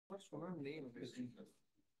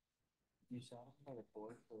You saw by the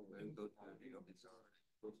board for And go to the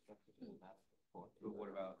but what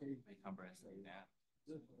about comprehensive now?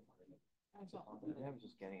 I was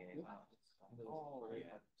just getting it. Oh,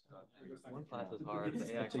 yeah. One class was hard.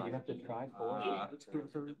 The AI so you have to try four.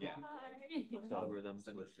 Yeah. Algorithms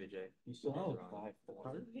with Vijay. You still have to try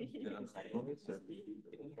four. Categories so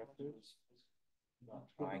instructors.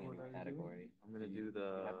 Trying a new category. I'm gonna do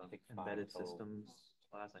the embedded systems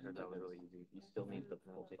class. I heard that was really easy. You still need the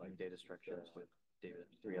full Like data structures with data.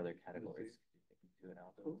 3 other categories. Do an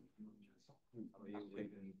algorithm. Are you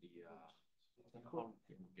leaving the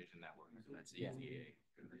communication network? That's easy.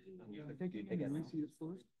 I think you take it.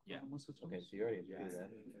 Yeah. Okay, so you already do that.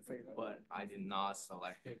 But I did not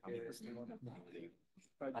select it.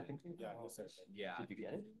 I think Yeah. Did you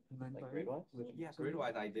get it? Like grade wise? Yeah, grid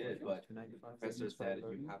wise I did, but professor said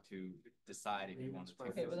you have to decide if you want to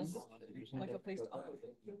take it. Like a place to.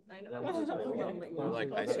 Or like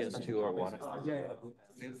ICS 2 or 1.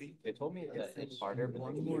 They told me that it's harder, but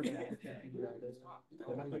one more.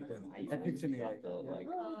 Ethics in AI.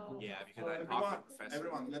 Yeah, because I talked to professor.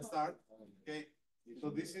 Everyone, let's start. Okay, so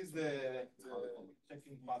this is the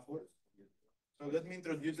checking password. So let me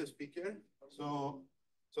introduce the speaker.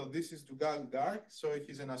 So this is Jugal Garg. So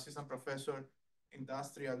he's an assistant professor,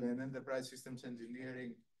 industrial and enterprise systems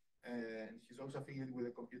engineering, and he's also affiliated with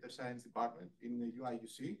the computer science department in the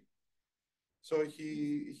UIUC. So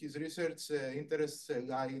his research interests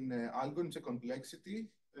lie in algorithms and complexity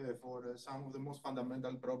for some of the most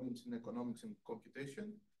fundamental problems in economics and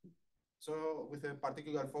computation. So with a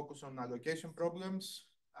particular focus on allocation problems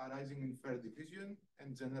arising in fair division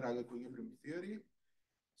and general equilibrium theory.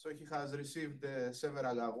 So he has received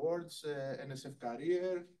several awards, NSF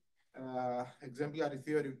Career, exemplary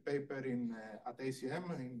theory paper at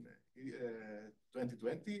ACM in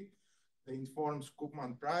 2020, the Informs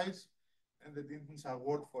Koopman Prize, and the Dintons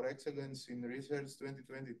Award for Excellence in Research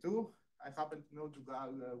 2022. I happen to know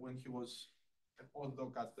Jugal when he was a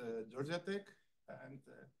postdoc at Georgia Tech, and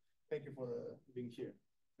thank you for being here.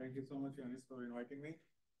 Thank you so much, Yanis, for inviting me.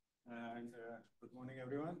 And good morning,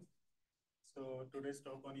 everyone. So today's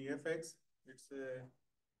talk on EFX, it's a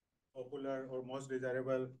popular or most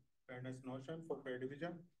desirable fairness notion for fair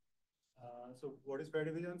division. So what is fair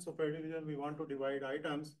division? So fair division, we want to divide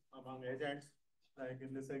items among agents. Like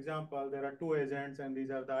in this example, there are 2 agents and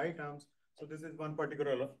these are the items. So this is one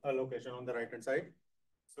particular allocation on the right-hand side.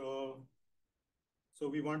 So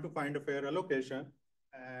we want to find a fair allocation,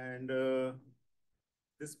 and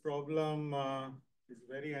this problem is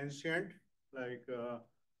very ancient. Like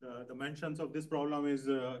the mentions of this problem is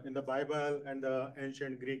in the Bible and the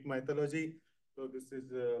ancient Greek mythology. So this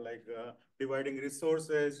is dividing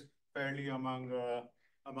resources fairly among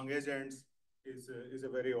agents is a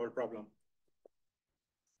very old problem.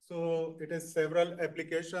 So it has several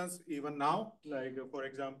applications even now, like for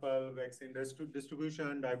example, vaccine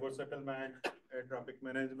distribution, divorce settlement, traffic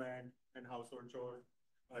management, and household chores,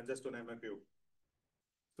 just to name a few.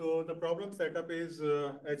 So the problem setup is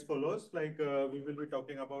as follows, like we will be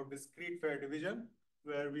talking about discrete fair division,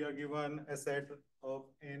 where we are given a set of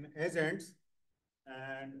n agents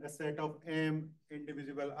and a set of m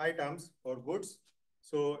indivisible items or goods.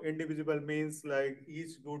 So indivisible means like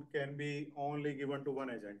each good can be only given to one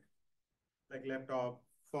agent, like laptop,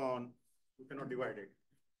 phone, you cannot divide it.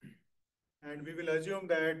 And we will assume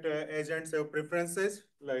that agents have preferences,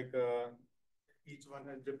 like each one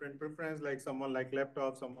has different preference, like someone like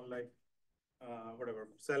laptop, someone like whatever,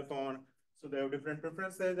 cell phone. So they have different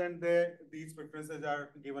preferences, and these preferences are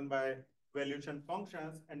given by valuation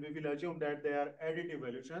functions, and we will assume that they are additive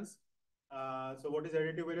valuations. So what is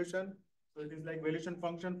additive valuation? So it is like valuation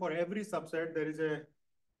function for every subset, there is a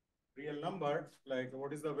real number, like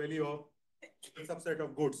what is the value of the subset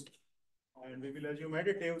of goods. And we will assume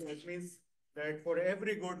additive, which means that for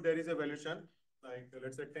every good, there is a valuation, like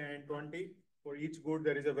let's say 10, 20. For each good,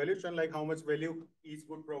 there is a valuation, like how much value each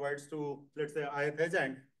good provides to, let's say, ith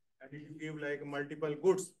agent. And if you give like multiple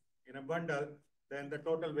goods in a bundle, then the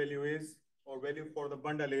total value is, or value for the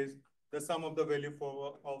bundle is, the sum of the value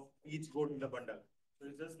of each good in the bundle. So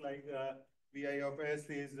it's just like Vi of S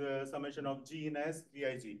is summation of G in S,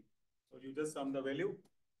 Vig. So you just sum the value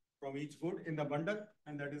from each good in the bundle,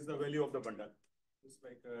 and that is the value of the bundle. It's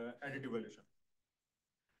like additive valuation.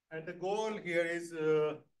 And the goal here is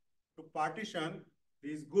to partition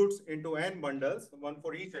these goods into n bundles, one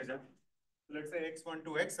for each agent. Let's say x1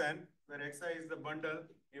 to xn, where xi is the bundle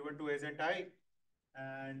given to agent I,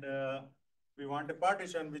 and we want a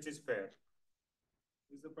partition which is fair.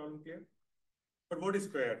 Is the problem clear? But what is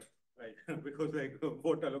fair? right? Because like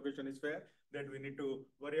vote allocation is fair, that we need to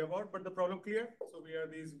worry about, but the problem clear. So we are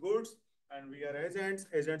these goods and we are agents.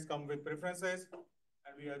 Agents come with preferences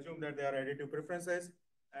and we assume that they are additive preferences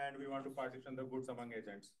and we want to partition the goods among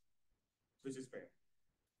agents, which is fair.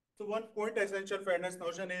 So one point essential fairness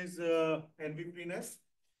notion is envy freeness.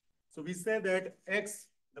 So we say that X,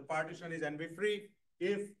 the partition is envy free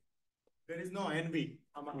if there is no envy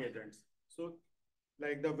among agents. So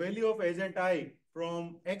like the value of agent I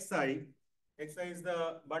from Xi is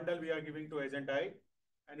the bundle we are giving to agent I,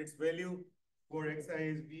 and its value for Xi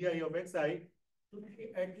is Vi of Xi to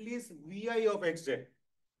be at least Vi of Xj.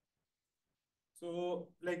 So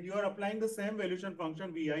like you are applying the same valuation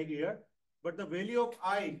function Vi here, but the value of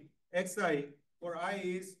Xi for I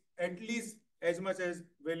is at least as much as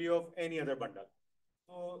value of any other bundle.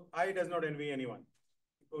 So I does not envy anyone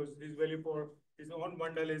because his value for his own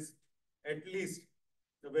bundle is at least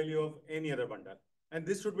the value of any other bundle. And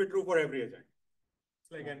this should be true for every agent.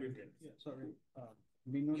 It's like envy free. Yeah, sorry.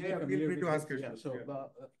 May not be Yeah, feel familiar free to with ask this. questions. Yeah,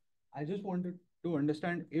 so Yeah. I just wanted to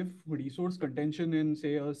understand if resource contention in,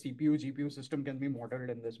 say, a CPU, GPU system can be modeled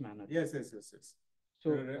in this manner. Yes.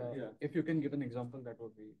 So Yeah. if you can give an example, that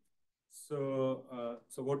would be. So,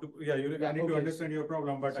 what? I need okay. to understand your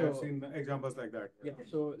problem, but I've So- seen examples like that. Yeah,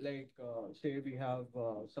 so like, say we have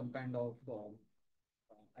some kind of,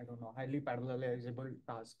 I don't know, highly parallelizable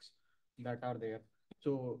tasks that are there.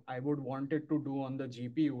 So I would want it to do on the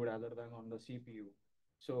GPU rather than on the CPU.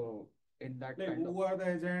 So in that Like, kind of. who are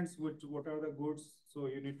the agents? What are the goods? So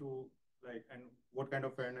you need to like, and what kind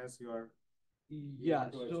of fairness you are? Yeah,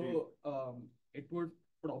 want to so it would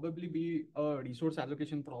probably be a resource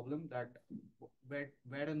allocation problem that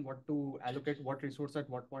where and what to allocate what resource at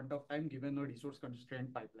what point of time given a resource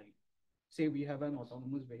constraint pipeline. Say we have an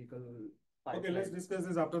autonomous vehicle pipeline. Okay, let's discuss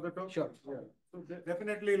this after the talk. Sure. Yeah. So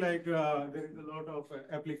definitely like there is a lot of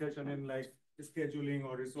application in like scheduling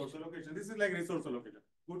or resource allocation. This is like resource allocation.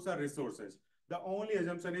 Goods are resources. The only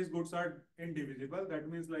assumption is goods are indivisible. That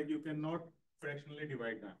means like you cannot fractionally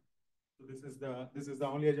divide them. So this is the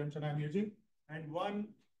only assumption I'm using. And one,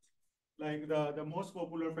 like the most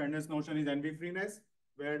popular fairness notion is envy freeness,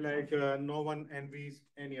 where like no one envies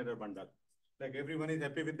any other bundle. Like everyone is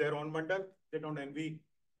happy with their own bundle. They don't envy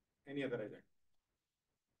any other agent.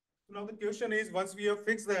 So now the question is, once we have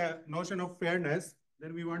fixed the notion of fairness,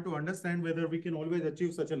 then we want to understand whether we can always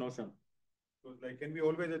achieve such a notion. So like, can we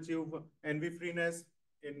always achieve envy freeness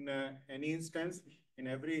in any instance, in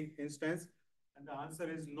every instance? And the answer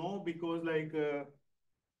is no, because like,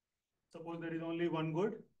 suppose there is only one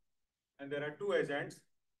good and there are two agents.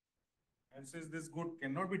 And since this good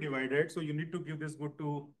cannot be divided, so you need to give this good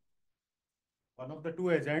to one of the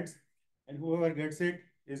two agents, and whoever gets it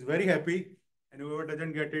is very happy, and whoever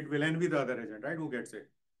doesn't get it will envy the other agent, right? Who gets it.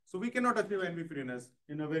 So we cannot achieve envy freeness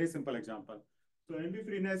in a very simple example. So envy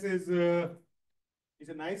freeness is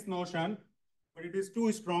a nice notion, but it is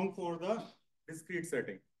too strong for the discrete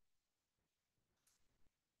setting.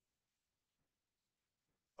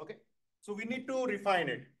 Okay, so we need to refine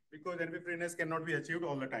it because envy freeness cannot be achieved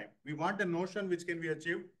all the time. We want a notion which can be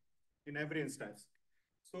achieved in every instance.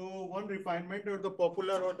 So one refinement or the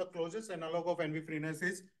popular or the closest analog of envy freeness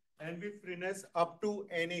is envy freeness up to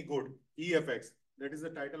any good, EFX. That is the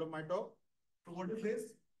title of my talk. So what is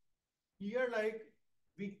this? Here, like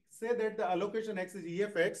we say that the allocation X is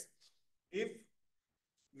EFX if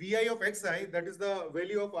Vi of Xi, that is the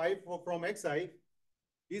value of I from Xi,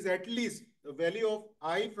 is at least the value of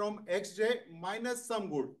I from Xj minus some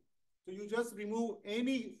good. So you just remove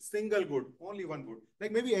any single good, only one good.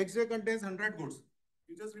 Like maybe Xj contains 100 goods.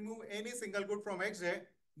 You just remove any single good from Xj,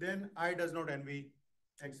 then I does not envy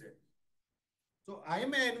Xj. So I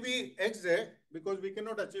may envy Xj because we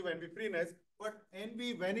cannot achieve envy freeness, but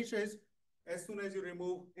envy vanishes as soon as you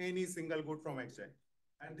remove any single good from Xj.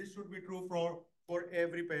 And this should be true for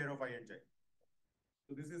every pair of I and J.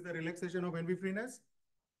 So this is the relaxation of envy freeness,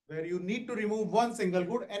 where you need to remove one single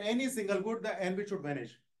good, and any single good, the envy should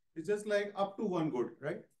vanish. It's just like up to one good,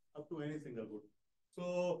 right? Up to any single good.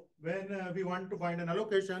 So when we want to find an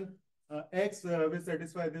allocation, X will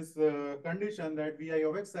satisfy this condition that Vi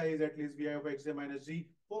of Xi is at least Vi of Xj minus G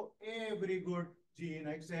for every good G in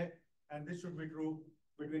Xj. And this should be true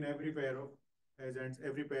between every pair of agents,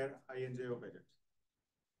 every pair I and J of agents.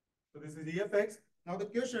 So this is EFX. Now the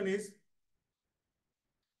question is,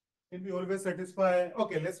 can we always satisfy?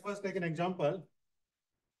 Okay, let's first take an example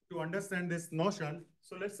to understand this notion.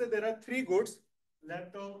 So let's say there are three goods,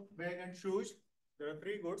 laptop, bag, and shoes. There are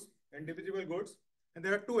three goods, indivisible goods, and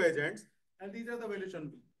there are two agents, and these are the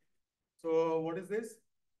valuation. So what is this?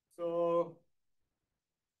 So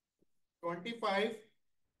 25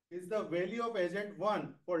 is the value of agent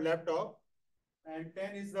 1 for laptop, and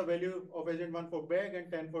 10 is the value of agent 1 for bag,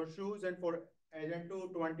 and 10 for shoes, and for agent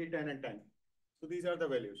 2, 20, 10, and 10. So these are the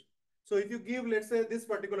values. So if you give, let's say, this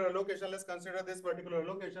particular allocation, let's consider this particular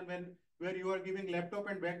allocation where you are giving laptop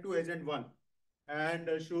and bag to agent 1 and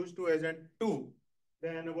shoes to agent 2.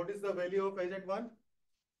 Then what is the value of agent 1?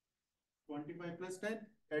 25 plus 10,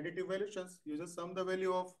 additive valuations. You just sum the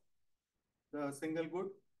value of the single good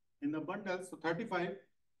in the bundle, so 35.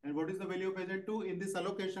 And what is the value of agent 2 in this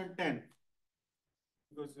allocation? 10.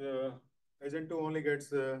 Because agent 2 only gets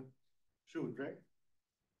shoes, right?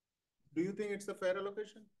 Do you think it's a fair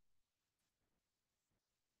allocation?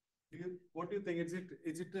 What do you think? Is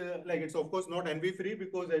it like, it's of course not envy free,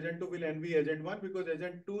 because agent 2 will envy agent 1, because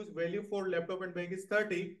agent 2's value for laptop and bag is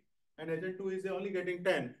 30 and agent 2 is only getting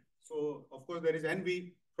 10. So of course there is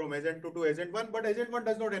envy from agent 2 to agent 1, but agent 1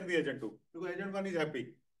 does not envy agent 2 because agent 1 is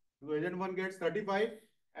happy. So agent 1 gets 35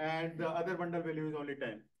 and the other bundle value is only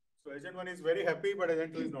 10. So agent 1 is very happy, but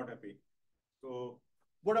agent 2 is not happy. So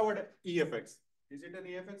what about EFX? Is it an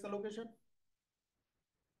EFX allocation?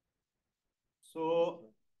 So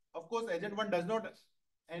of course, agent 1 does not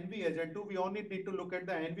envy agent 2. We only need to look at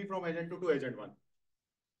the envy from agent 2 to agent 1.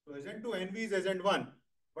 So agent 2 envies agent 1.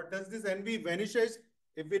 But does this envy vanishes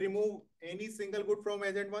if we remove any single good from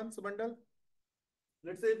agent 1's bundle?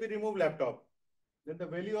 Let's say if we remove laptop, then the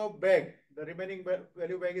value of bag, the remaining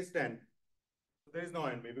value bag is 10. So there is no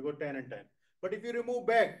envy. We got 10 and 10. But if you remove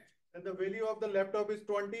bag, then the value of the laptop is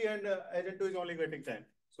 20 and agent 2 is only getting 10.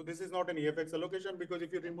 So this is not an EFX allocation, because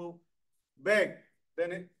if you remove bag,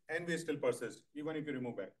 then envy still persists, even if you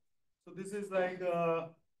remove bag. So this is like,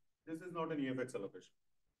 this is not an EFX allocation.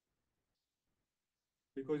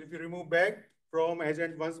 Because if you remove bag from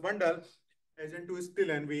agent 1's bundle, agent 2 is still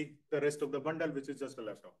envy the rest of the bundle, which is just a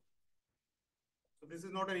laptop. So this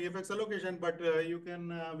is not an EFX allocation, but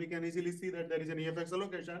we can easily see that there is an EFX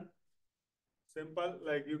allocation. Simple,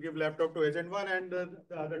 like you give laptop to agent 1 and the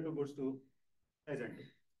other 2 goes to agent 2.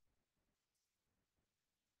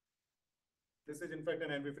 This is in fact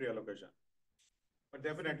an envy-free allocation. But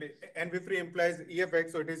definitely envy-free implies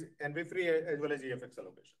EFX, so it is envy-free as well as EFX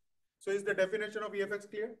allocation. So is the definition of EFX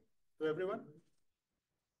clear to everyone?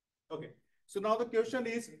 Okay. So now the question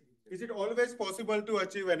is it always possible to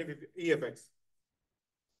achieve EFX?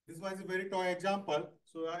 This was a very toy example.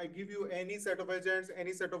 So I give you any set of agents,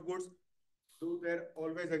 any set of goods. Do there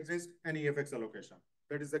always exist an EFX allocation?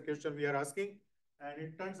 That is the question we are asking. And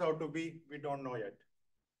it turns out to be, we don't know yet.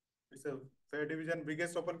 It's a fair division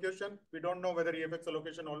biggest open question. We don't know whether EFX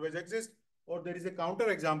allocation always exists, or there is a counter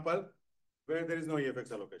example where there is no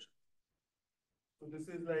EFX allocation. So this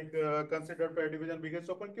is like considered fair division biggest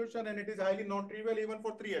open question, and it is highly non-trivial even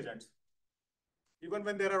for 3 agents. Even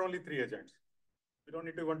when there are only 3 agents. We don't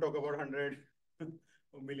need to even talk about 100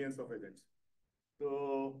 or millions of agents.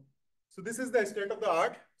 So this is the state of the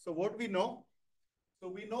art. So what we know? So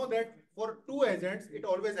we know that for 2 agents, it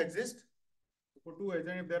always exists. For 2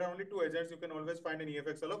 agents, if there are only 2 agents, you can always find an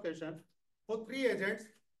EFX allocation. For 3 agents,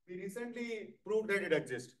 we recently proved that it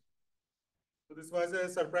exists. So this was a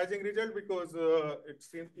surprising result because it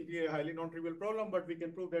seems to be a highly non-trivial problem, but we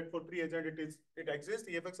can prove that for 3 agents, it exists,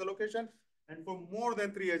 EFX allocation. And for more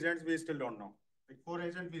than 3 agents, we still don't know. Like 4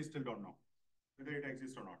 agents, we still don't know whether it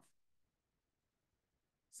exists or not.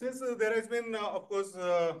 Since there has been, of course,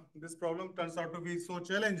 this problem turns out to be so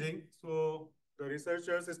challenging. So the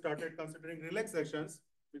researchers started considering relaxations,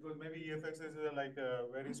 because maybe EFX is like a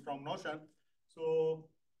very strong notion. So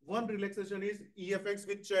one relaxation is EFX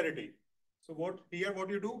with charity. So what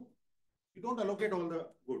you do, you don't allocate all the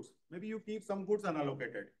goods. Maybe you keep some goods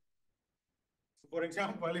unallocated. So for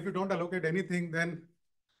example, if you don't allocate anything, then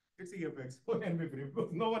it's EFX or envy-free, because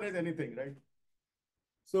no one has anything, right?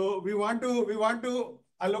 So we want to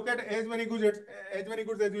allocate as many goods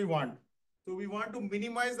as we want. So we want to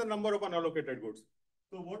minimize the number of unallocated goods.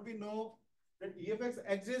 So what we know that EFX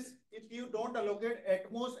exists if you don't allocate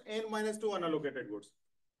at most n-2 unallocated goods.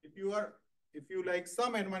 If you like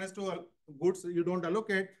some n-2 goods you don't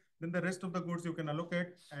allocate, then the rest of the goods you can allocate,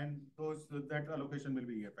 and that allocation will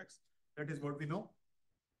be EFX. That is what we know.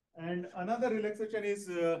 And another relaxation is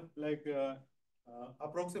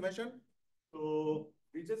approximation. So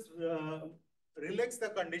we just relax the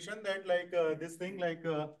condition that this thing,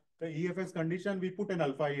 the EFX condition, we put an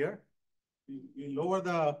alpha here. We lower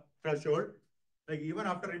the threshold. Like even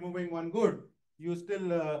after removing one good, you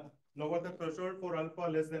still lower the threshold for alpha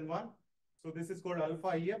less than 1. So this is called alpha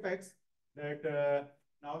EFX. That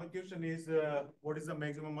now the question is, what is the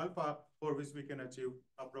maximum alpha for which we can achieve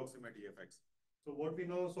approximate EFX? So what we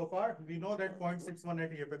know so far, we know that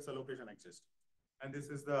 0.618 EFX allocation exists. And this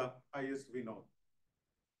is the highest we know.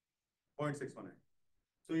 0.618.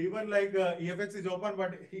 So even like EFX is open,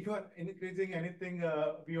 but even increasing anything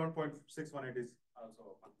beyond 0.618 is also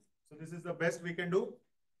open. So this is the best we can do.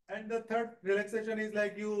 And the third relaxation is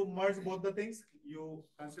like you merge both the things. You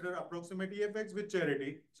consider approximate EFX with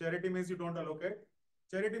charity. Charity means you don't allocate.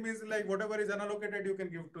 Charity means like whatever is unallocated, you can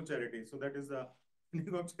give to charity. So that is the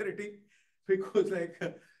meaning of charity. Because like,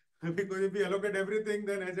 because if we allocate everything,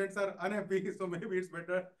 then agents are unhappy. So maybe it's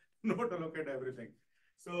better not allocate everything.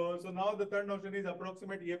 So now the third notion is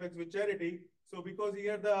approximate EFX with charity. So because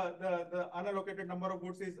here the unallocated number of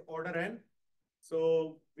goods is order n,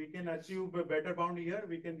 so we can achieve a better bound here.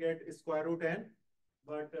 We can get square root n,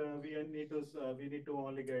 but we need to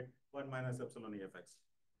only get 1 minus epsilon EFX.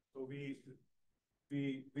 So we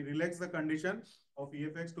relax the condition of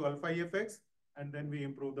EFX to alpha EFX, and then we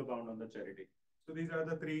improve the bound on the charity. So these are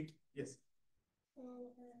the three. Yes. So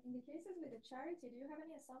in the cases with the charity, do you have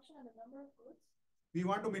any assumption on the number of goods? We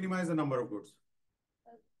want to minimize the number of goods.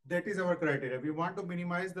 That is our criteria. We want to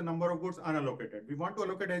minimize the number of goods unallocated. We want to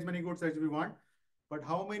allocate as many goods as we want, but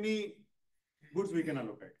how many goods we can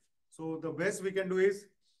allocate? So the best we can do is,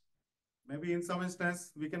 maybe in some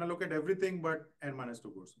instance, we can allocate everything but n minus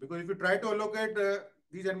 2 goods. Because if you try to allocate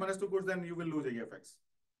these n minus 2 goods, then you will lose EFX.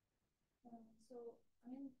 So,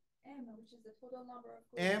 I mean, M, which is the total number of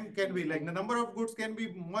goods. M can be like the number of goods can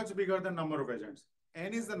be much bigger than number of agents.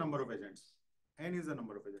 N is the number of agents. N is the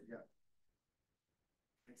number of agents. Yeah.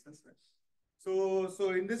 Makes sense.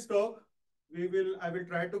 So in this talk, I will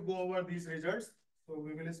try to go over these results. So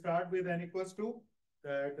we will start with n equals 2.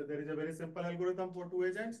 That there is a very simple algorithm for 2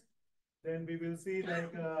 agents. Then we will see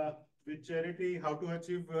like with charity, how to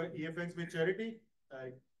achieve EFX with charity.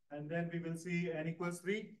 And then we will see n equals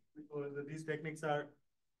 3 because these techniques are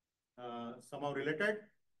somehow related.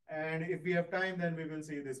 And if we have time, then we will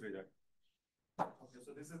see this result. Okay,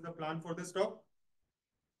 so this is the plan for this talk.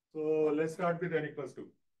 So let's start with n equals 2.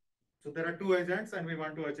 So there are 2 agents and we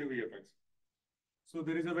want to achieve EFX. So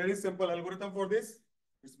there is a very simple algorithm for this.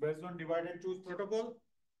 It's based on divide and choose protocol,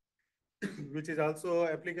 which is also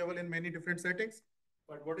applicable in many different settings.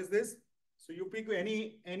 But what is this? So you pick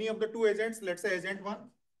any of the 2 agents, let's say agent 1,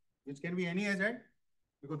 which can be any agent,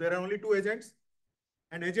 because there are only 2 agents.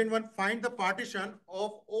 And agent 1 find the partition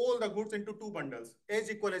of all the goods into 2 bundles,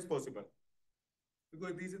 as equal as possible.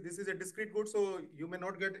 Because this is a discrete good, so you may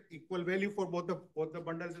not get equal value for both the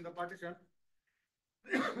bundles in the partition.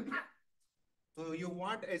 So you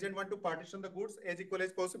want agent 1 to partition the goods as equal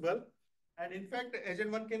as possible. And in fact, agent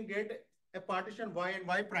 1 can get a partition y and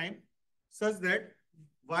y prime such that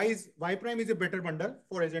y prime is a better bundle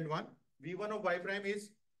for agent 1. V1 of y prime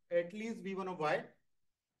is at least V1 of y,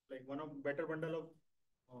 like one of better bundle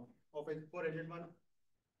for agent 1.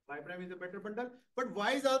 Y prime is a better bundle, but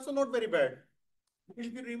y is also not very bad.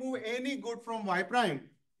 If you remove any good from y prime,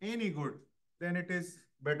 any good, then it is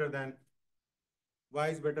better than, y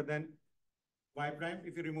is better than y prime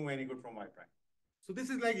if you remove any good from y prime. So this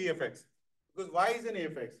is like EFX, because y is an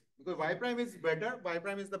EFX. Because y prime is better, y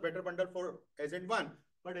prime is the better bundle for agent 1.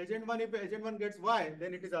 But agent 1, if agent 1 gets y,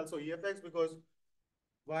 then it is also EFX because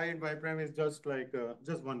y and y prime is just like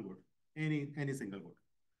just one good, any single good.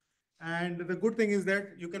 And the good thing is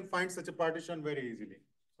that you can find such a partition very easily.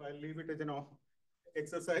 So I'll leave it as an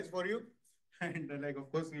exercise for you. And like,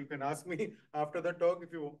 of course, you can ask me after the talk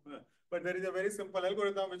if you, but there is a very simple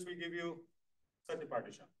algorithm which will give you such a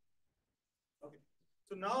partition. Okay.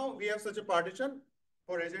 So now we have such a partition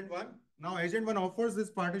for agent 1. Now agent 1 offers this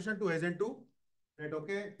partition to agent 2. That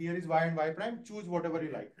okay, here is y and y prime, choose whatever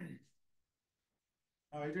you like.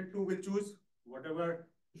 Now agent 2 will choose whatever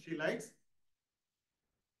she likes.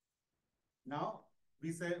 Now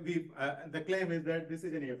we say the claim is that this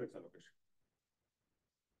is an EFX allocation.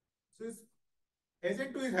 So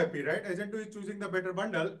agent 2 is happy, right? Agent 2 is choosing the better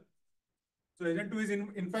bundle. So agent 2 is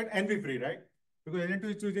in fact envy free, right? Because agent 2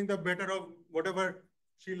 is choosing the better of whatever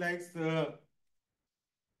she likes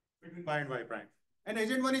between y and y prime. And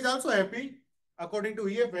agent 1 is also happy according to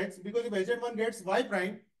EFX, because if agent 1 gets y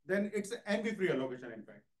prime, then it's envy free allocation in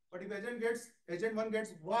fact. But if agent 1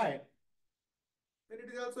 gets y, then it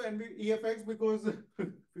is also EFX because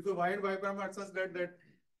because y and y prime are such that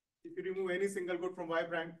if you remove any single good from y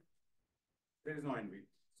prime, there is no envy.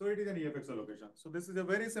 So it is an EFX allocation. So this is a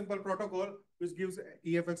very simple protocol which gives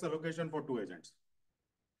EFX allocation for 2 agents.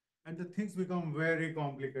 And the things become very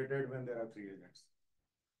complicated when there are 3 agents.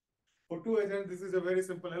 For 2 agents, this is a very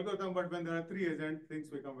simple algorithm, but when there are 3 agents, things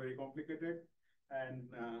become very complicated. And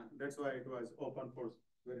that's why it was open for a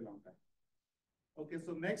very long time. Okay,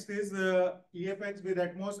 so next is EFX with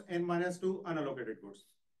at most n minus 2 unallocated goods.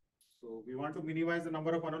 So we want to minimize the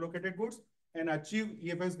number of unallocated goods and achieve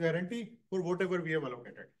EFX guarantee for whatever we have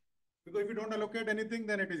allocated. Because if you don't allocate anything,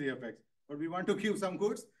 then it is EFX. But we want to give some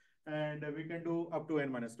goods, and we can do up to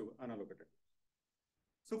n minus 2 unallocated.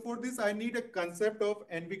 So for this, I need a concept of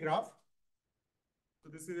NV graph. So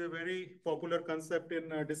this is a very popular concept in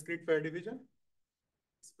discrete fair division.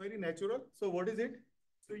 It's very natural. So what is it?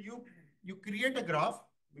 So you create a graph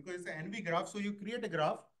because it's an NV graph. So you create a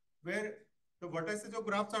graph where the vertices of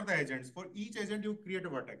graphs are the agents. For each agent, you create a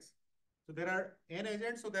vertex. So there are n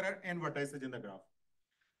agents, so there are n vertices in the graph.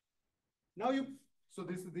 Now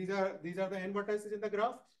these are the n vertices in the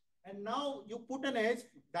graph. And now you put an edge,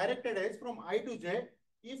 directed edge from I to j,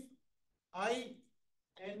 if I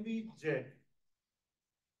NV j.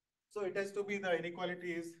 So it has to be, the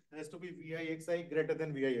inequality has to be VIXI greater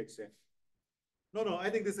than VIXJ. No, I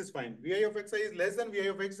think this is fine. Vi of xi is less than Vi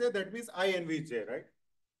of xj, that means I NV j, right?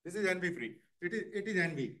 This is NV free. It is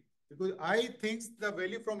NV because I thinks the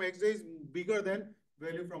value from xj is bigger than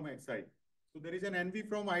value from xi. So there is an NV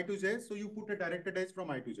from I to j, so you put a directed edge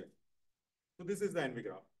from I to j. So this is the NV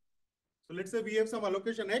graph. So let's say we have some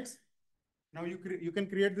allocation x. Now you can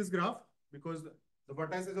create this graph because the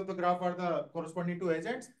vertices of the graph are the corresponding to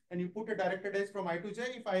agents, and you put a directed edge from I to j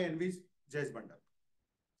if I NV is j's bundle.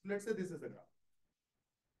 So let's say this is the graph.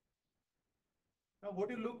 Now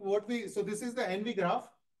so this is the NV graph,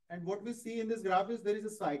 and what we see in this graph is there is a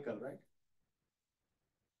cycle, right?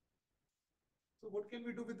 So what can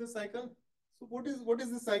we do with this cycle? So what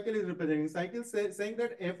is this cycle is representing? Cycle saying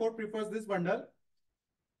that A4 prefers this bundle,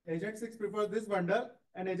 agent 6 prefers this bundle,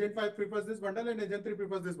 and agent 5 prefers this bundle, and agent 3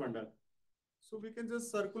 prefers this bundle. So we can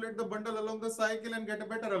just circulate the bundle along the cycle and get a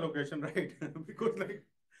better allocation, right? Because like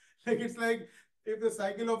it's like if the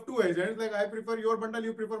cycle of two agents, like I prefer your bundle,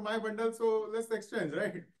 you prefer my bundle, so let's exchange,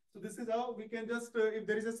 right? So this is how we can just, if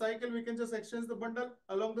there is a cycle, we can just exchange the bundle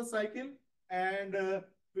along the cycle, and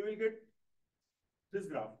we will get this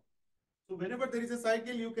graph. So whenever there is a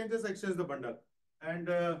cycle, you can just exchange the bundle. And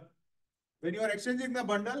when you are exchanging the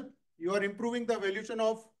bundle, you are improving the valuation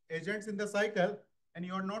of agents in the cycle, and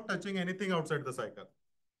you are not touching anything outside the cycle.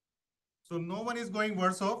 So no one is going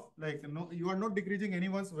worse off, like no, you are not decreasing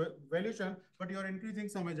anyone's valuation, but you are increasing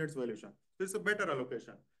some agent's valuation. So it's a better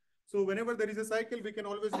allocation. So whenever there is a cycle, we can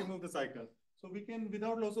always remove the cycle. So we can,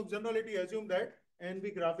 without loss of generality, assume that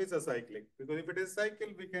NV graph is acyclic, because if it is cycle,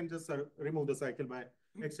 we can just remove the cycle by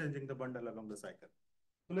exchanging the bundle along the cycle.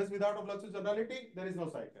 So let's, without loss of generality, there is no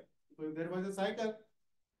cycle. So if there was a cycle,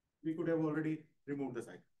 we could have already removed the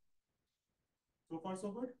cycle. So far,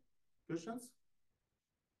 so good. Questions?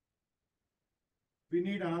 We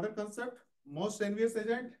need another concept, most envious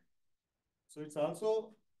agent. So it's also,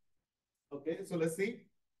 okay, so let's see.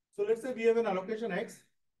 So let's say we have an allocation X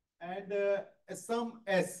and a sum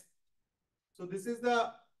S. So this is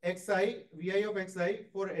the Xi, Vi of Xi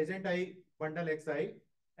for agent I bundle Xi,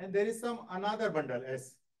 and there is some another bundle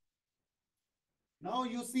S. Now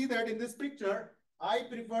you see that in this picture, I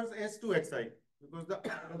prefers S to Xi because the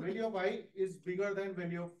value of I is bigger than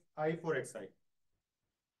value of I for Xi.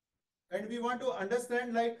 And we want to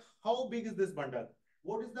understand like how big is this bundle?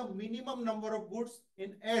 What is the minimum number of goods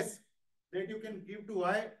in S that you can give to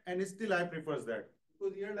I and still I prefers that?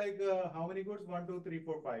 Because here like how many goods? 1, 2, 3,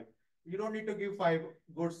 4, 5. You don't need to give 5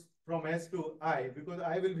 goods from S to I because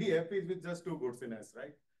I will be happy with just 2 goods in S,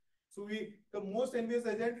 right? So the most envious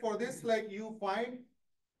agent for this, like you find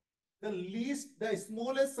the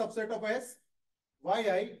smallest subset of S,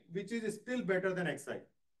 Yi, which is still better than Xi.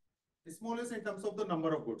 The smallest in terms of the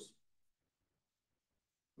number of goods.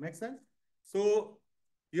 Make sense? So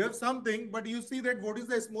you have something, but you see that what is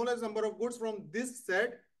the smallest number of goods from this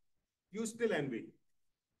set, you still envy.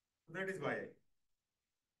 That is Yi.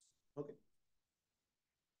 Okay.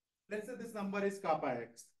 Let's say this number is kappa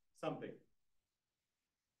x, something.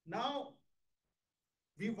 Now,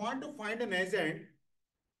 we want to find an agent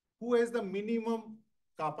who has the minimum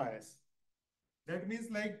kappa s. That means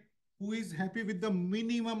like who is happy with the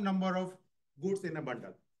minimum number of goods in a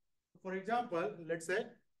bundle. For example, let's say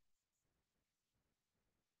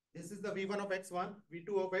this is the V1 of X1,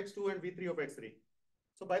 V2 of X2, and V3 of X3.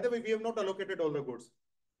 So by the way, we have not allocated all the goods.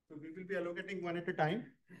 So we will be allocating one at a time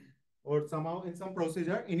or somehow in some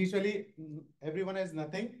procedure. Initially, everyone has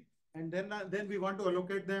nothing. And then we want to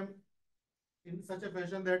allocate them in such a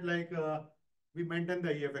fashion that like we maintain the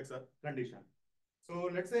EFX condition. So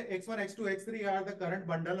let's say X1, X2, X3 are the current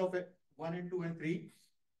bundle of 1 and 2 and 3.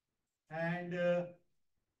 And there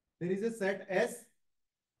is a set S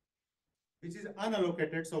which is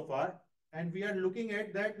unallocated so far. And we are looking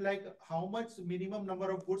at that like how much minimum number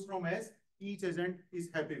of goods from S each agent is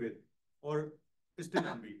happy with or still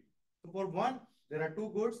happy. So for 1, there are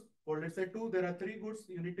 2 goods. For let's say 2, there are 3 goods.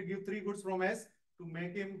 You need to give 3 goods from S to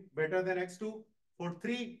make him better than X2. For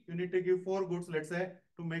 3, you need to give 4 goods, let's say,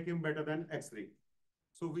 to make him better than X3.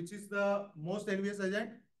 So which is the most envious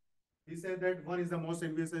agent? He said that 1 is the most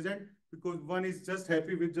envious agent because 1 is just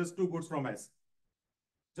happy with just 2 goods from S.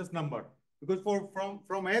 Just number. Because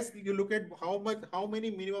from S, you look at how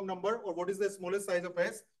many minimum number or what is the smallest size of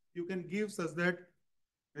S you can give such that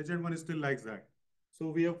agent 1 still likes that.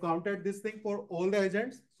 So we have counted this thing for all the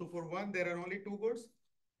agents. So for 1, there are only 2 goods.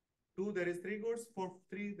 2, there is 3 goods. For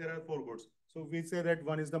 3, there are 4 goods. So we say that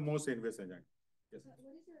 1 is the most envious agent. Yes. What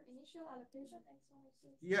is your initial allocation? X1, X2?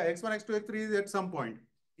 Yeah, X1, X2, X3 is at some point.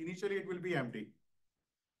 Initially, it will be empty.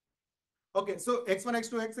 Okay, so X1,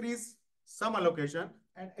 X2, X3 is some allocation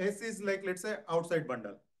and S is like, let's say, outside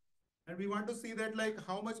bundle. And we want to see that like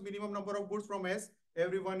how much minimum number of goods from S,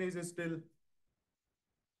 everyone is still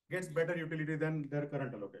gets better utility than their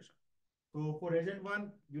current allocation. So for agent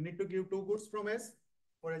 1, you need to give 2 goods from S.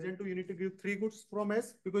 For agent 2, you need to give 3 goods from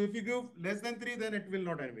S. Because if you give less than 3, then it will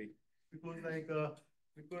not envy. Because like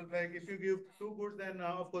if you give 2 goods, then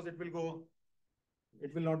of course it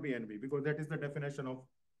will not be envy because that is the definition of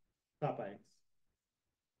kappa X.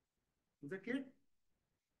 Is that clear?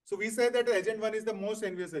 So we say that agent 1 is the most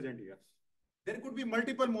envious agent here. There could be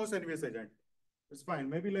multiple most envious agent. It's fine.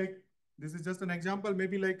 Maybe like, this is just an example.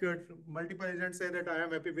 Maybe like multiple agents say that I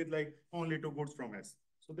am happy with like only 2 goods from S.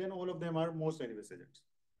 So then all of them are most envious agents.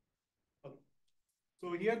 Okay.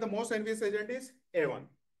 So here the most envious agent is A1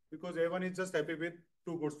 because A1 is just happy with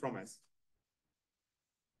 2 goods from S.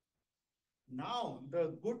 Now,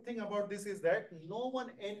 the good thing about this is that no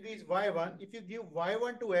one envies Y1. If you give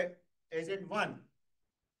Y1 to agent 1,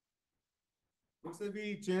 let's say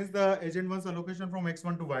we change the agent 1's allocation from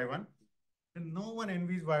X1 to Y1, then no one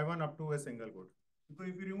envies Y1 up to a single good. So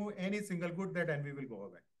if you remove any single good, that envy will go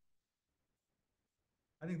away.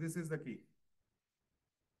 I think this is the key.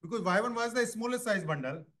 Because Y1 was the smallest size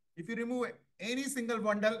bundle. If you remove any single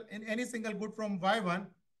bundle in any single good from Y1,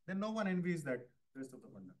 then no one envies that rest of the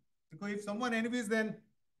bundle. Because if someone envies, then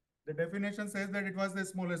the definition says that it was the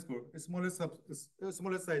smallest good,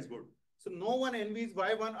 smallest size good. So no one envies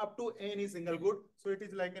Y1 up to any single good. So it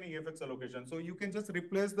is like an EFX allocation. So you can just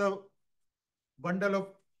replace the bundle of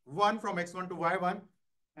 1 from X1 to Y1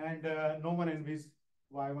 and no one envies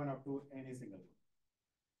Y1 up to any single good.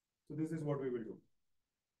 So this is what we will do.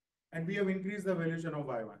 And we have increased the valuation of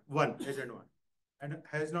Y1, agent 1, and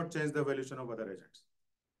has not changed the valuation of other agents.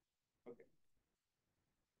 Okay.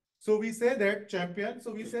 So we say that champion,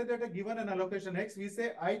 so we say that given an allocation X, we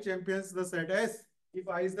say I champions the set S if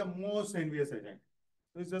I is the most envious agent.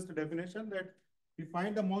 So it's just a definition that we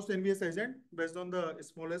find the most envious agent based on the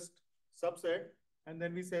smallest subset. And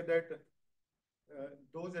then we say that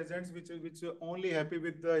those agents which are only happy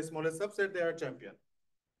with the smallest subset, they are champion.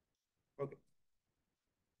 Okay.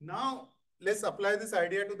 Now, let's apply this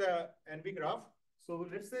idea to the NV graph. So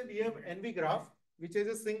let's say we have NV graph, which is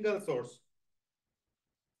a single source.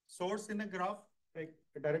 Source in a graph, like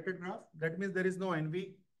a directed graph, that means there is no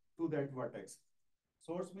NV to that vertex.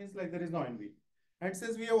 Source means like there is no NV. And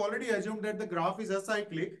since we have already assumed that the graph is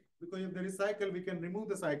acyclic, because if there is cycle, we can remove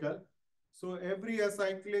the cycle. So every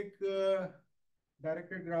acyclic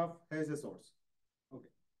directed graph has a source. Okay.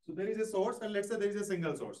 So there is a source, and let's say there is a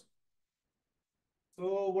single source.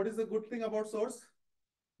 So what is the good thing about source?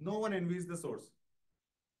 No one envies the source.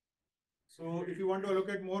 So if you want to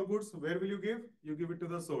allocate more goods, where will you give? You give it to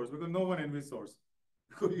the source because no one envies source.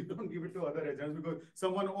 You don't give it to other agents because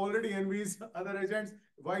someone already envies other agents.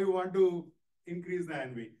 Why you want to increase the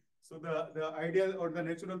envy? So the ideal or the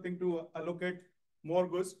natural thing to allocate more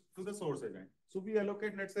goods to the source agent. So we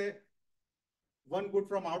allocate, let's say, 1 good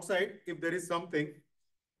from outside if there is something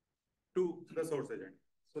to the source agent.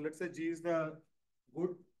 So let's say G is the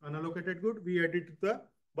good, unallocated good, we add it to the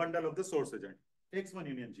bundle of the source agent, X1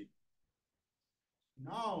 union G.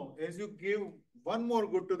 Now, as you give 1 more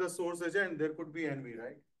good to the source agent, there could be envy,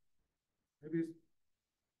 right? Maybe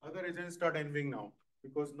other agents start envying now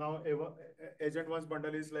because now agent 1's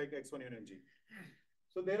bundle is like X1 union G.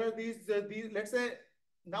 So there are these let's say,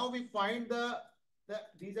 now we find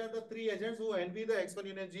these are the 3 agents who envy the X1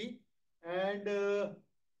 union G. And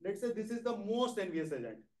let's say this is the most envious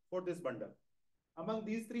agent for this bundle. Among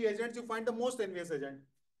these 3 agents, you find the most envious agent.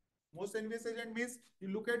 Most envious agent means you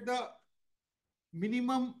look at the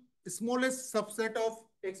minimum smallest subset of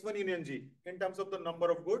X1 union G in terms of the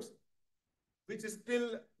number of goods, which is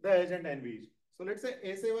still the agent envies. So let's say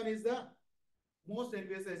SA1 is the most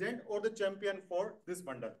envious agent or the champion for this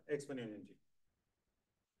bundle, X1 union G.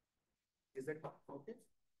 Is that okay?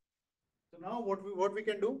 So now what we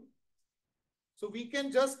can do? So we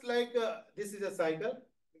can just like, this is a cycle.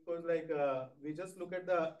 Because like we just look at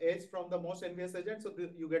the edge from the most envious agent, so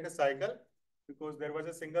you get a cycle. because there was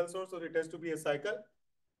a single source, so it has to be a cycle.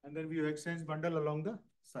 And then we exchange bundle along the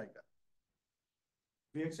cycle.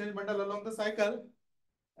 We exchange bundle along the cycle,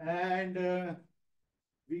 and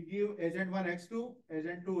we give agent 1 X2,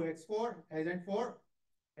 agent 2 X4, agent 4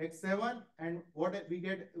 X7, and what we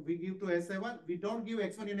get, we give to S7. We don't give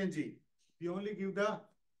X1 in G. We only give the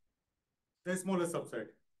smallest subset,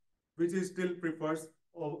 which is still prefers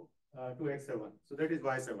to X7. So that is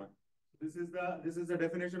Y7. This is the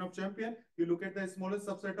definition of champion. You look at the smallest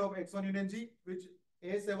subset of X1 in G, which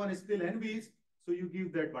A7 is still NVs. So you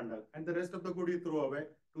give that bundle, and the rest of the code you throw away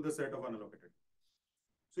to the set of unallocated.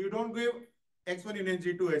 So you don't give X1 in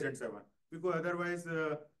G to agent 7, because otherwise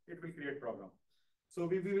it will create problem. So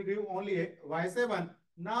we will give only Y7.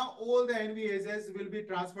 Now all the NV edges will be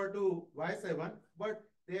transferred to Y7, but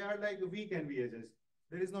they are like weak NV edges.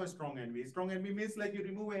 There is no strong NV. Strong NV means like you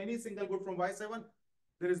remove any single good from Y7,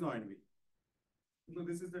 there is no NV. So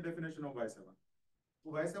this is the definition of Y7.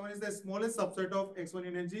 Y7 is the smallest subset of X1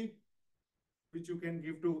 in G, which you can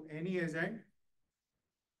give to any agent,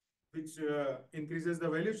 which increases the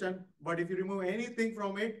valuation. But if you remove anything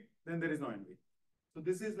from it, then there is no NV. So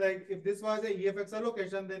this is like, if this was a EFX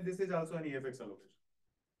allocation, then this is also an EFX allocation.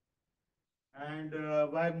 And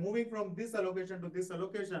by moving from this allocation to this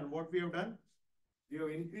allocation, what we have done, we have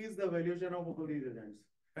increased the valuation of all these agents,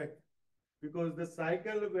 right? Because the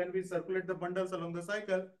cycle, when we circulate the bundles along the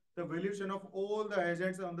cycle, the valuation of all the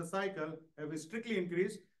agents on the cycle have strictly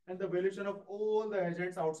increased, and the valuation of all the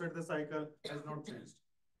agents outside the cycle has not changed.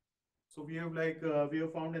 So we have we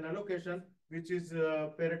have found an allocation which is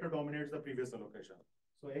Pareto dominates the previous allocation.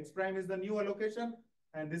 So X prime is the new allocation,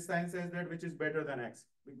 and this sign says that which is better than X,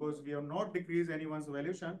 because we have not decreased anyone's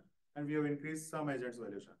valuation and we have increased some agent's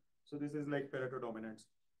valuation. So this is like Pareto dominates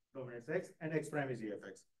X, and X prime is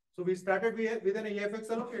EFX. So we started with an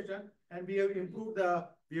EFX allocation, and we have improved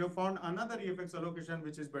we have found another EFX allocation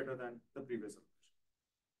which is better than the previous allocation.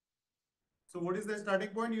 So what is the starting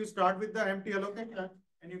point? You start with the empty allocation,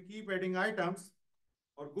 and you keep adding items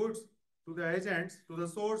or goods to the agents, to the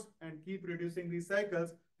source, and keep reducing these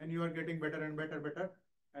cycles, and you are getting better and better,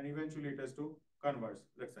 and eventually it has to converge,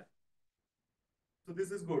 let's say. So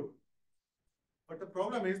this is good. But the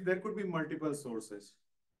problem is there could be multiple sources.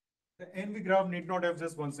 The NV graph need not have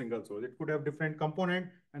just one single source. It could have different component,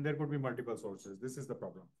 and there could be multiple sources. This is the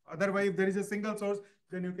problem. Otherwise, if there is a single source,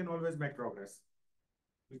 then you can always make progress.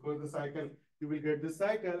 Because the cycle, you will get this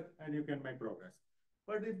cycle and you can make progress.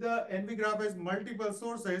 But if the NV graph has multiple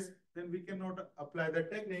sources, then we cannot apply the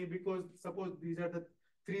technique, because suppose these are the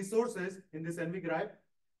 3 sources in this NV graph,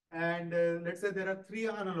 and let's say there are 3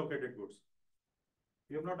 unallocated goods.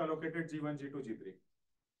 We have not allocated G1, G2, G3.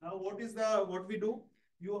 Now what we do?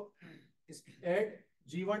 You add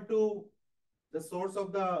G1 to the source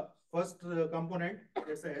of the first component,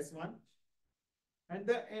 let's say S1, and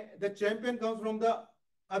the champion comes from the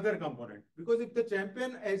other component. Because if the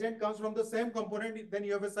champion agent comes from the same component, then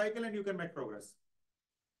you have a cycle and you can make progress,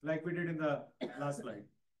 like we did in the last slide.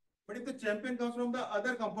 But if the champion comes from the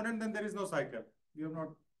other component, then there is no cycle.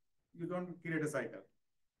 You don't create a cycle.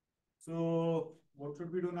 So what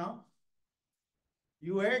should we do now?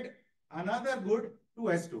 You add another good to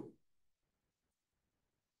S2.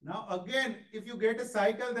 Now again, if you get a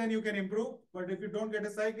cycle, then you can improve. But if you don't get a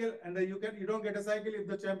cycle, and then you don't get a cycle if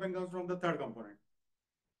the champion comes from the third component.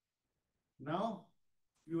 Now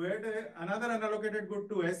you add another unallocated good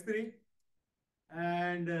to S3,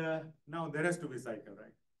 and now there has to be cycle,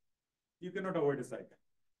 right? You cannot avoid a cycle.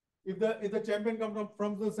 If the champion comes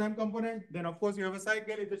from the same component, then of course you have a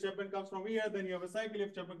cycle. If the champion comes from here, then you have a cycle.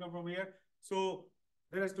 If champion comes from here, so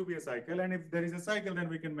there has to be a cycle. And if there is a cycle, then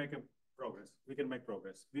we can make a progress. We can make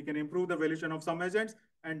progress. We can improve the valuation of some agents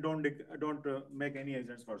and don't make any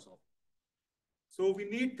agents worse off. So we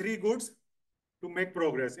need 3 goods to make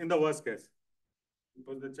progress in the worst case,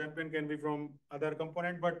 because the champion can be from other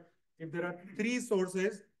component. But if there are 3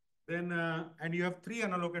 sources, then and you have 3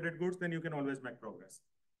 unallocated goods, then you can always make progress.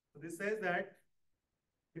 So this says that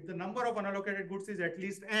if the number of unallocated goods is at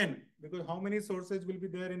least n, because how many sources will be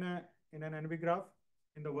there in an NV graph?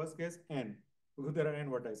 In the worst case, n, because there are n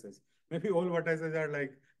vertices. Maybe all vertices are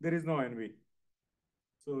like, there is no NV.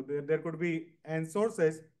 So there could be n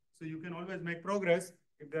sources. So you can always make progress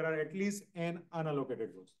if there are at least n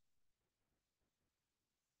unallocated goods.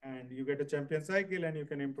 And you get a champion cycle, and you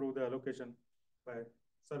can improve the allocation by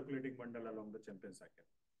circulating bundle along the champion cycle.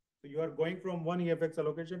 So you are going from one EFX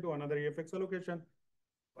allocation to another EFX allocation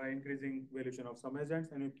by increasing valuation of some agents,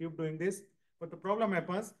 and you keep doing this. But the problem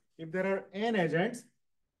happens if there are n agents,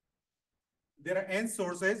 there are n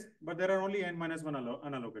sources, but there are only n minus 1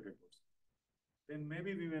 unallocated goods. Then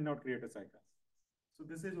maybe we may not create a cycle. So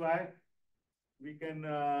this is why we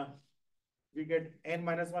can we get n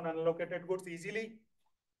minus 1 unallocated goods easily.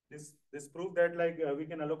 This proof that like we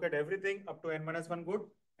can allocate everything up to n minus 1 good.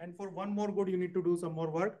 And for one more good, you need to do some more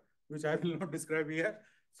work, which I will not describe here.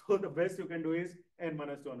 So the best you can do is n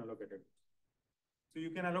minus 2 unallocated. So you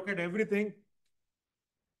can allocate everything,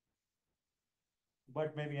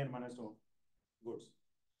 but maybe n minus 2 goods.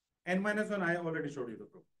 N minus 1, I already showed you the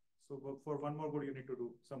proof. So for one more good, you need to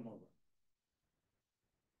do some more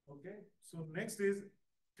work. Okay. So next is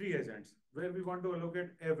 3 agents, where we want to allocate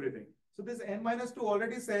everything. So this n minus 2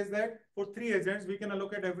 already says that for 3 agents, we can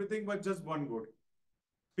allocate everything but just one good.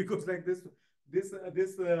 Because like this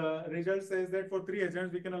result says that for 3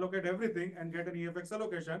 agents, we can allocate everything and get an EFX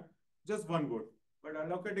allocation, just one good. But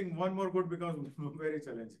allocating one more good becomes very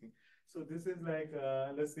challenging. So this is like,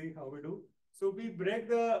 let's see how we do. So we break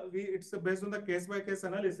it's based on the case by case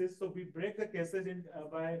analysis. So we break the cases in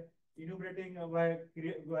by enumerating,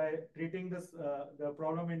 by treating this, the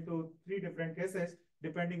problem into 3 different cases,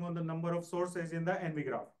 depending on the number of sources in the NV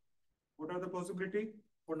graph. What are the possibility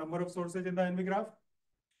for number of sources in the NV graph?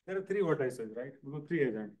 There are 3 vertices, right? We got 3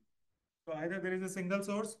 agents. So either there is a single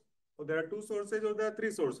source, or there are 2 sources, or there are 3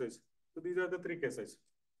 sources. So these are the 3 cases.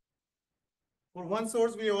 For one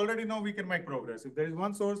source, we already know we can make progress. If there is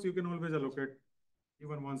one source, you can always allocate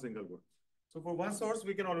even one single good. So for one source,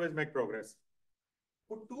 we can always make progress.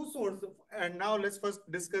 For 2 sources, and now let's first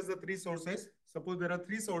discuss the 3 sources. Suppose there are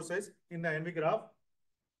 3 sources in the NV graph.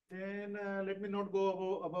 Then let me not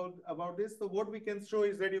go about this. So what we can show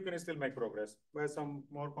is that you can still make progress by some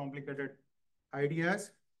more complicated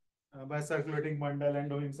ideas, by circulating bundle and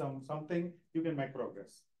doing something, you can make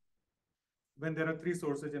progress when there are 3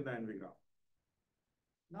 sources in the NV graph.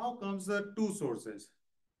 Now comes the 2 sources,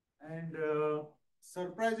 and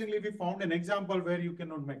surprisingly, we found an example where you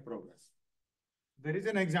cannot make progress. There is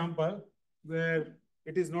an example where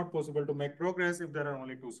it is not possible to make progress if there are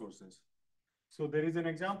only 2 sources. So there is an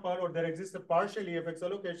example, or there exists a partial EFX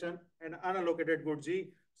allocation and unallocated good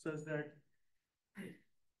G, such that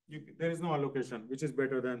there is no allocation, which is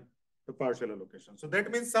better than the partial allocation. So that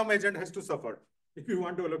means some agent has to suffer if you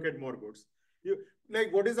want to allocate more goods.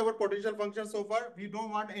 Like, what is our potential function so far? We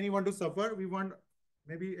don't want anyone to suffer. We want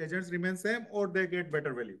maybe agents remain same or they get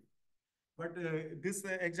better value. But this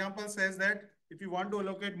example says that if you want to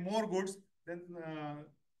allocate more goods, then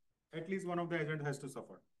at least one of the agent has to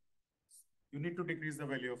suffer. You need to decrease the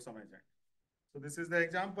value of some agent. So this is the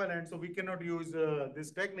example, and so we cannot use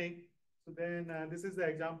this technique. So then this is the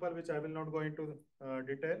example which I will not go into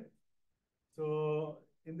detail. So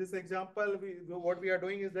in this example, what we are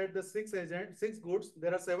doing is that the 6 goods,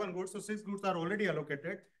 there are 7 goods. So 6 goods are already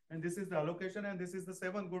allocated, and this is the allocation, and this is the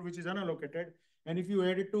 7th good which is unallocated. And if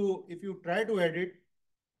you try to edit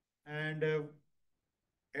and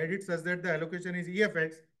edit such that the allocation is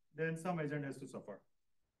EFX, then some agent has to suffer.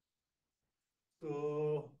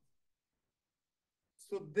 So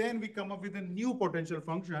then we come up with a new potential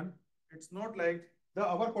function. It's not like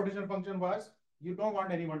our potential function was you don't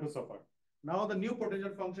want anyone to suffer. Now the new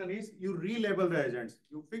potential function is you relabel the agents.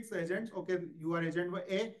 You fix the agents. Okay, you are agent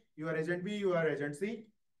A, you are agent B, you are agent C,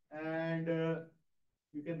 and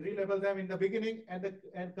you can relabel them in the beginning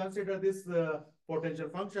and consider this potential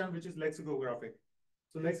function, which is lexicographic.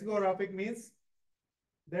 So lexicographic means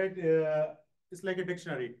that it's like a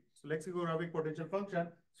dictionary. So lexicographic potential function.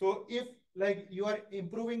 So if like you are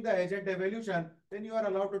improving the agent evaluation, then you are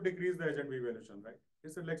allowed to decrease the agent B evaluation, right?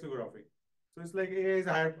 It's a lexicographic. So it's like A is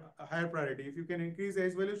higher priority. If you can increase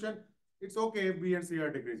A's evaluation, it's okay if B and C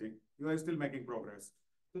are decreasing. You are still making progress.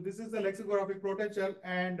 So this is the lexicographic potential,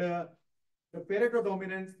 and the Pareto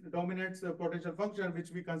dominates the potential function,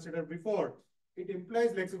 which we considered before. It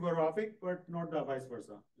implies lexicographic, but not the vice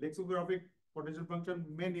versa. Lexicographic potential function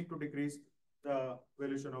may need to decrease the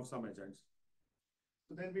valuation of some agents.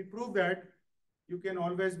 So then we prove that you can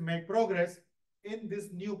always make progress in this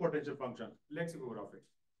new potential function, lexicographic.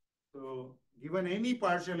 So given any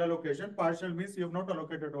partial allocation, partial means you have not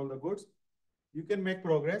allocated all the goods, you can make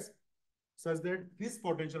progress such that this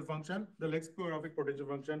potential function, the lexicographic potential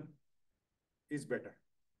function, is better.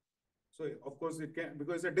 So of course it can,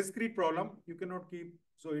 because it's a discrete problem, you cannot keep,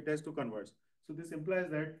 so it has to converge. So this implies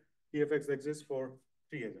that EFX exists for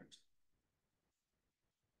 3 agents.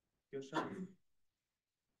 Question?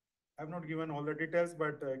 I've not given all the details,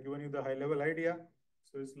 but given you the high level idea.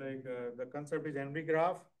 So it's like the concept is NV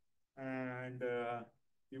graph, and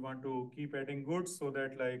we want to keep adding goods so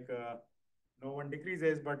that like no one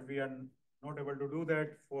decreases, but we are not able to do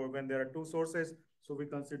that for when there are 2 sources. So we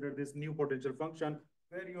consider this new potential function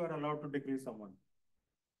where you are allowed to decrease someone,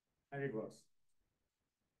 and it works.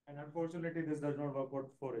 And unfortunately, this does not work for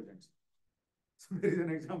 4 agents. So there is an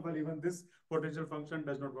example, even this potential function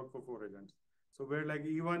does not work for 4 agents. So where like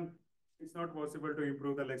even it's not possible to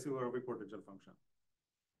improve the lexicographic potential function.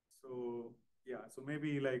 So yeah, so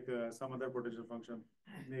maybe like some other potential function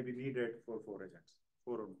may be needed for 4 agents,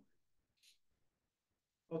 4 or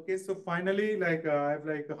more. Okay, so finally, like I have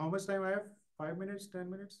like how much time I have? 5 minutes, 10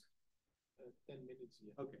 minutes? 10 minutes,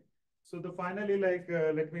 yeah. Okay. So the finally, like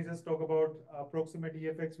let me just talk about approximate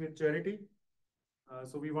EFX with charity.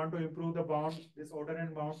 So we want to improve the bound, this order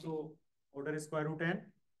n bound to order square root n,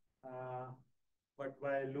 but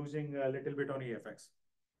by losing a little bit on EFX.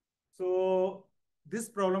 So this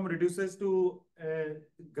problem reduces to a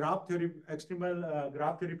graph theory, extremal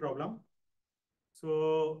graph theory problem.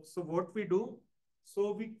 So what we do,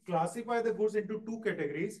 so we classify the goods into 2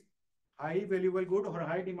 categories, high valuable good or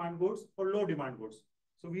high demand goods or low demand goods.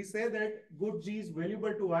 So we say that good G is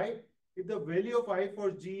valuable to I if the value of I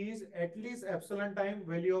for G is at least epsilon time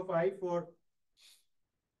value of I for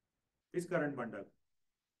its current bundle.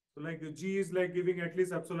 So like G is like giving at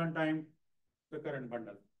least epsilon time the current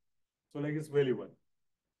bundle. So like it's valuable.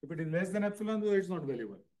 If it is less than epsilon, though it's not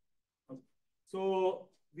valuable. So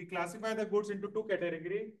we classify the goods into 2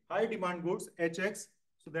 categories, high demand goods, HX.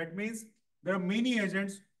 So that means there are many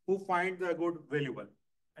agents who find the good valuable.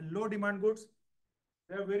 And low demand goods,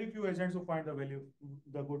 there are very few agents who find the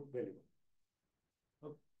good valuable.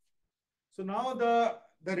 Okay. So now the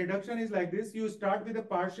reduction is like this. You start with a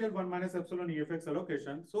partial 1 minus epsilon EFX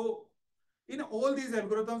allocation. So in all these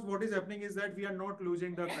algorithms, what is happening is that we are not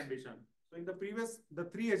losing the condition. So in the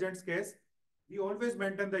 3 agents case, we always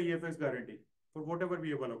maintain the EFX guarantee for whatever we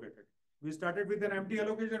have allocated. We started with an empty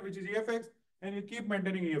allocation, which is EFX, and you keep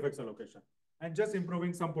maintaining EFX allocation and just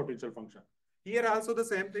improving some potential function. Here also the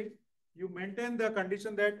same thing. You maintain the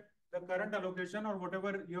condition that the current allocation or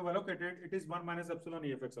whatever you have allocated, it is 1 minus epsilon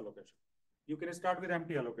EFX allocation. You can start with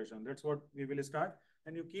empty allocation. That's what we will start.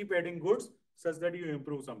 And you keep adding goods such that you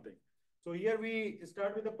improve something. So here we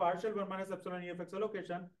start with the partial 1 minus epsilon EFX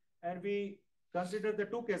allocation, and we consider the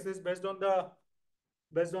 2 cases based on the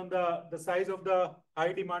size of the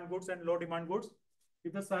high demand goods and low demand goods.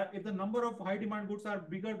 If the number of high demand goods are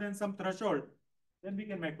bigger than some threshold, then we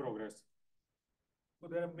can make progress. So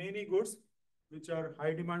there are many goods which are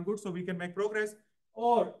high demand goods, so we can make progress.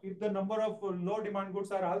 Or if the number of low demand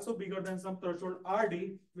goods are also bigger than some threshold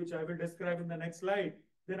RD, which I will describe in the next slide,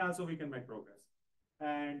 then also we can make progress.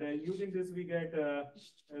 And using this, we get a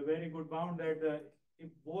very good bound that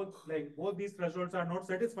if both these thresholds are not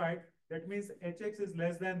satisfied, that means HX is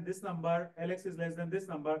less than this number, LX is less than this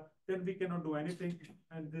number, then we cannot do anything.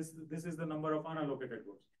 And this is the number of unallocated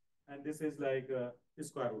goods. And this is like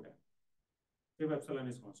square root n, if epsilon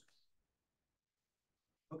is constant.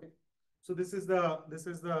 Okay. So this is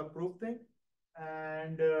the proof thing.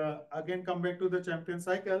 And again, come back to the champion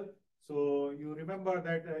cycle. So you remember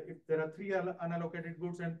that if there are 3 unallocated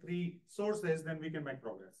goods and 3 sources, then we can make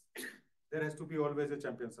progress. There has to be always a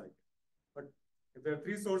champion cycle. But if there are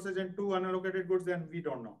 3 sources and 2 unallocated goods, then we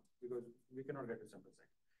don't know because we cannot get a champion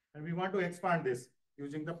cycle. And we want to expand this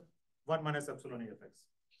using the 1 minus epsilon EFX.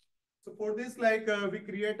 So for this, like we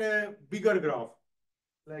create a bigger graph,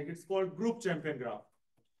 like it's called group champion graph.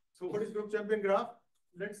 So what is group champion graph?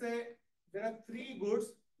 Let's say there are 3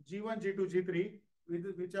 goods, G1, G2, G3,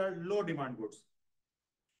 which are low demand goods.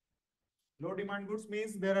 Low demand goods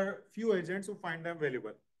means there are few agents who find them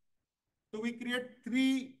valuable. So we create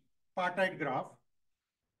 3 partite graph.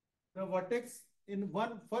 The vertex in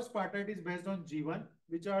first partite is based on G1,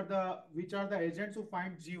 which are the agents who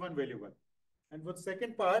find G1 valuable. And for the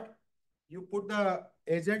second part, you put the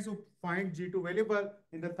agents who find G2 valuable.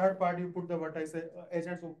 In the third part, you put the vertex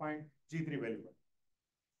agents who find G3 valuable.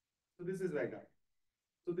 So this is like that.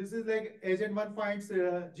 So this is like agent 1 finds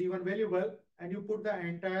G1 valuable, and you put the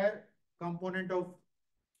entire component of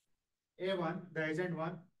A1, the agent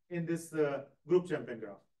 1, in this group champion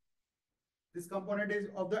graph. This component is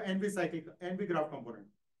of the NV graph component,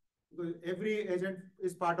 because every agent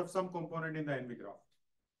is part of some component in the NV graph.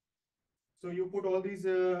 So you put all these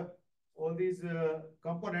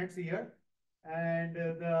components here, and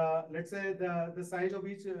let's say the size of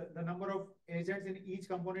each, the number of agents in each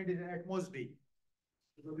component is at most D.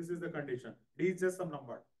 So this is the condition. D is just some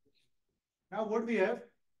number. Now what we have,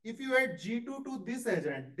 if you add G2 to this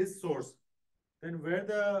agent, this source, then where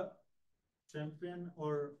the champion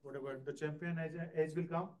or whatever, the champion edge will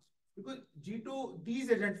come? Because G2,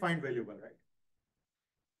 these agents find valuable, right?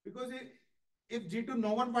 Because if G2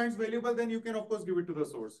 no one finds valuable, then you can of course give it to the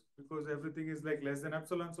source, because everything is like less than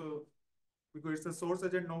epsilon. So because it's a source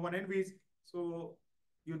agent, no one envies. So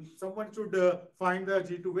someone should find the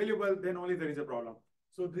G2 valuable, then only there is a problem.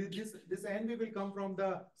 So this envy will come from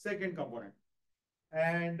the second component.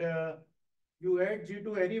 and you add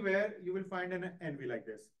G2 anywhere, you will find an NV like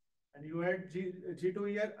this. And you add G2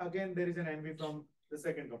 here, again, there is an NV from the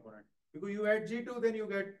second component. Because you add G2, then you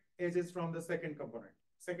get edges from the second component,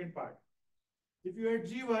 second part. If you add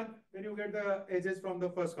G1, then you get the edges from the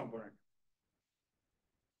first component.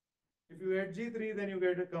 If you add G3, then you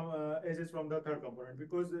get edges from the third component,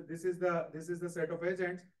 because this is the set of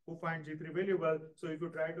agents who find G3 valuable. So if you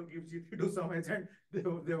try to give G3 to some agent, they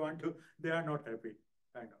are not happy,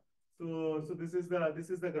 kind of. So this is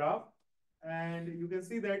the graph, and you can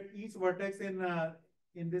see that each vertex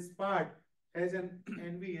in this part has an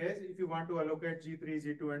NV edge if you want to allocate G3,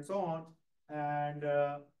 G2, and so on. And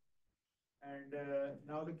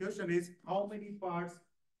now the question is, how many parts?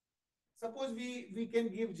 Suppose we can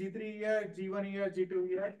give G3 here, G1 here, G2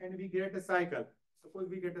 here, and we get a cycle. Suppose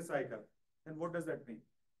we get a cycle. Then what does that mean?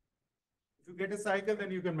 If you get a cycle,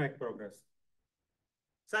 then you can make progress.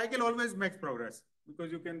 Cycle always makes progress,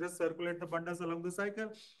 because you can just circulate the bundles along the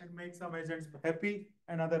cycle and make some agents happy,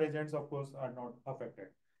 and other agents, of course, are not affected.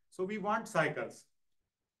 So we want cycles.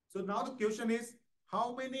 So now the question is,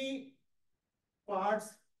 how many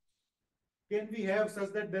parts can we have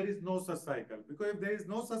such that there is no such cycle? Because if there is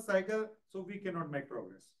no such cycle, so we cannot make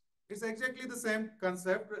progress. It's exactly the same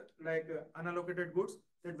concept like unallocated goods,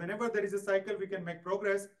 that whenever there is a cycle, we can make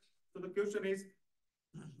progress. So the question is,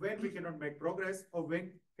 when we cannot make progress, or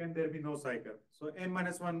when can there be no cycle? So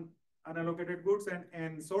n-1 unallocated goods and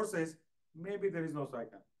n sources, maybe there is no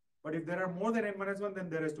cycle. But if there are more than n-1, then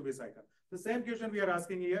there has to be a cycle. The same question we are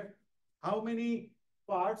asking here, how many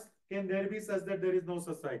parts can there be such that there is no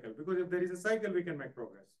such cycle? Because if there is a cycle, we can make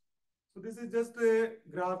progress. So this is just a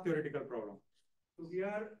graph theoretical problem. So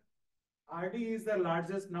here, RD is the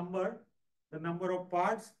largest number, the number of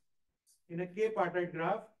parts in a k-partite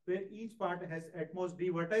graph, where each part has at most d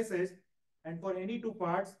vertices, and for any two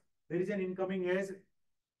parts, there is an incoming edge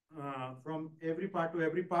from every part to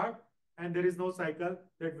every part, and there is no cycle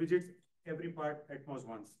that visits every part at most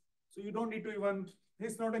once. So you don't need to even,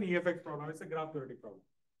 it's not an EFX problem, it's a graph theoretic problem.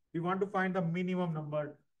 We want to find the minimum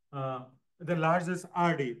number, the largest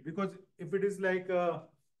RD, because if it is like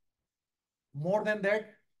more than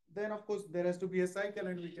that, then of course there has to be a cycle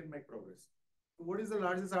and we can make progress. So what is the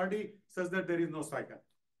largest RD such that there is no cycle?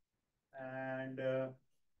 And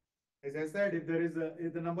as I said,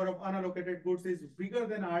 if the number of unallocated goods is bigger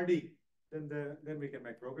than RD, then we can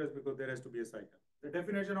make progress, because there has to be a cycle. The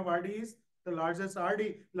definition of RD is the largest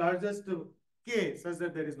RD, largest K, such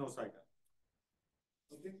that there is no cycle.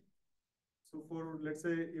 Okay. So for, let's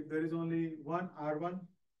say, if there is only one R1,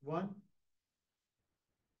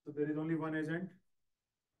 so there is only one agent.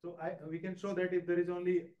 So we can show that if there is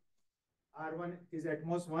only R1 is at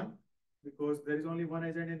most 1, because there is only one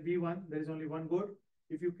agent in V1, there is only one good.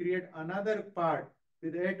 If you create another part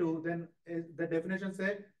with A2, then the definition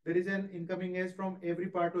said there is an incoming edge from every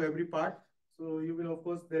part to every part. So you will, of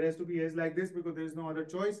course, there has to be edge like this, because there is no other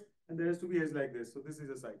choice, and there has to be edge like this. So this is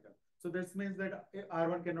a cycle. So this means that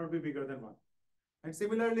R1 cannot be bigger than 1. And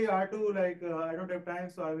similarly, R2, like I don't have time,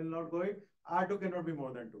 so I will not go it. R2 cannot be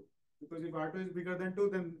more than 2, because if R2 is bigger than 2,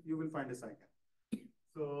 then you will find a cycle.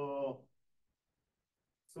 So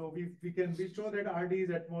we show that RD is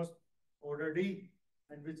at most order D,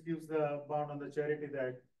 and which gives the bound on the charity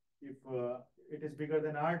that if it is bigger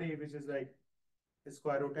than RD, which is like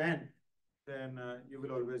square root n, then you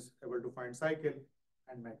will always able to find cycle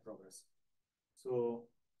and make progress. So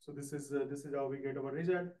this is how we get our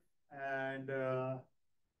result, and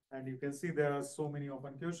you can see there are so many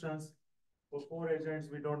open questions. For 4 agents,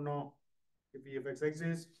 we don't know if EFX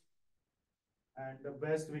exists. And the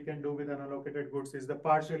best we can do with unallocated goods is the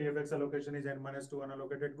partial EFX allocation is n-2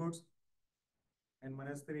 unallocated goods.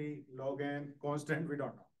 n-3 log n constant, we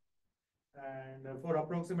don't know. And for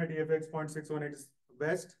approximate EFX 0.61, it is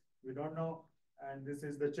best, we don't know. And this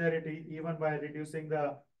is the charity, even by reducing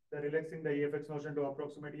relaxing the EFX notion to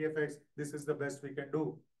approximate EFX, this is the best we can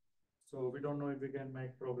do. So we don't know if we can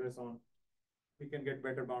make progress on, we can get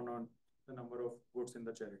better bound on the number of goods in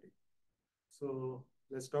the charity. So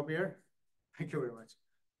let's stop here. Thank you very much.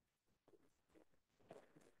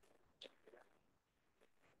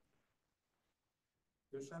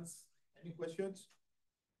 Questions? Any questions?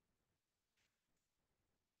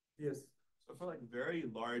 Yes. So for like very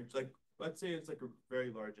large, like let's say it's like a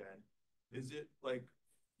very large n, is it like,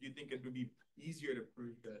 do you think it would be easier to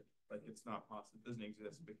prove that like it's not possible, it doesn't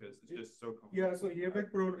exist because it's just so complex? Yeah, so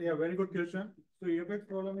EFX problem, yeah, very good question. So EFX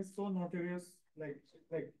problem is so notorious, like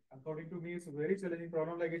according to me, it's a very challenging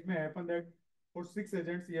problem. Like it may happen that for 6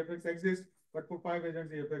 agents EFX exists, but for 5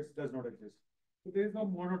 agents EFX does not exist. So there is no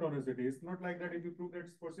monotonicity. It's not like that if you prove that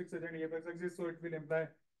for 6 agents EFX exists, so it will imply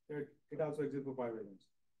it also exists for 5 agents.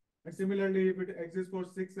 And similarly, if it exists for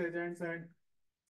 6 agents and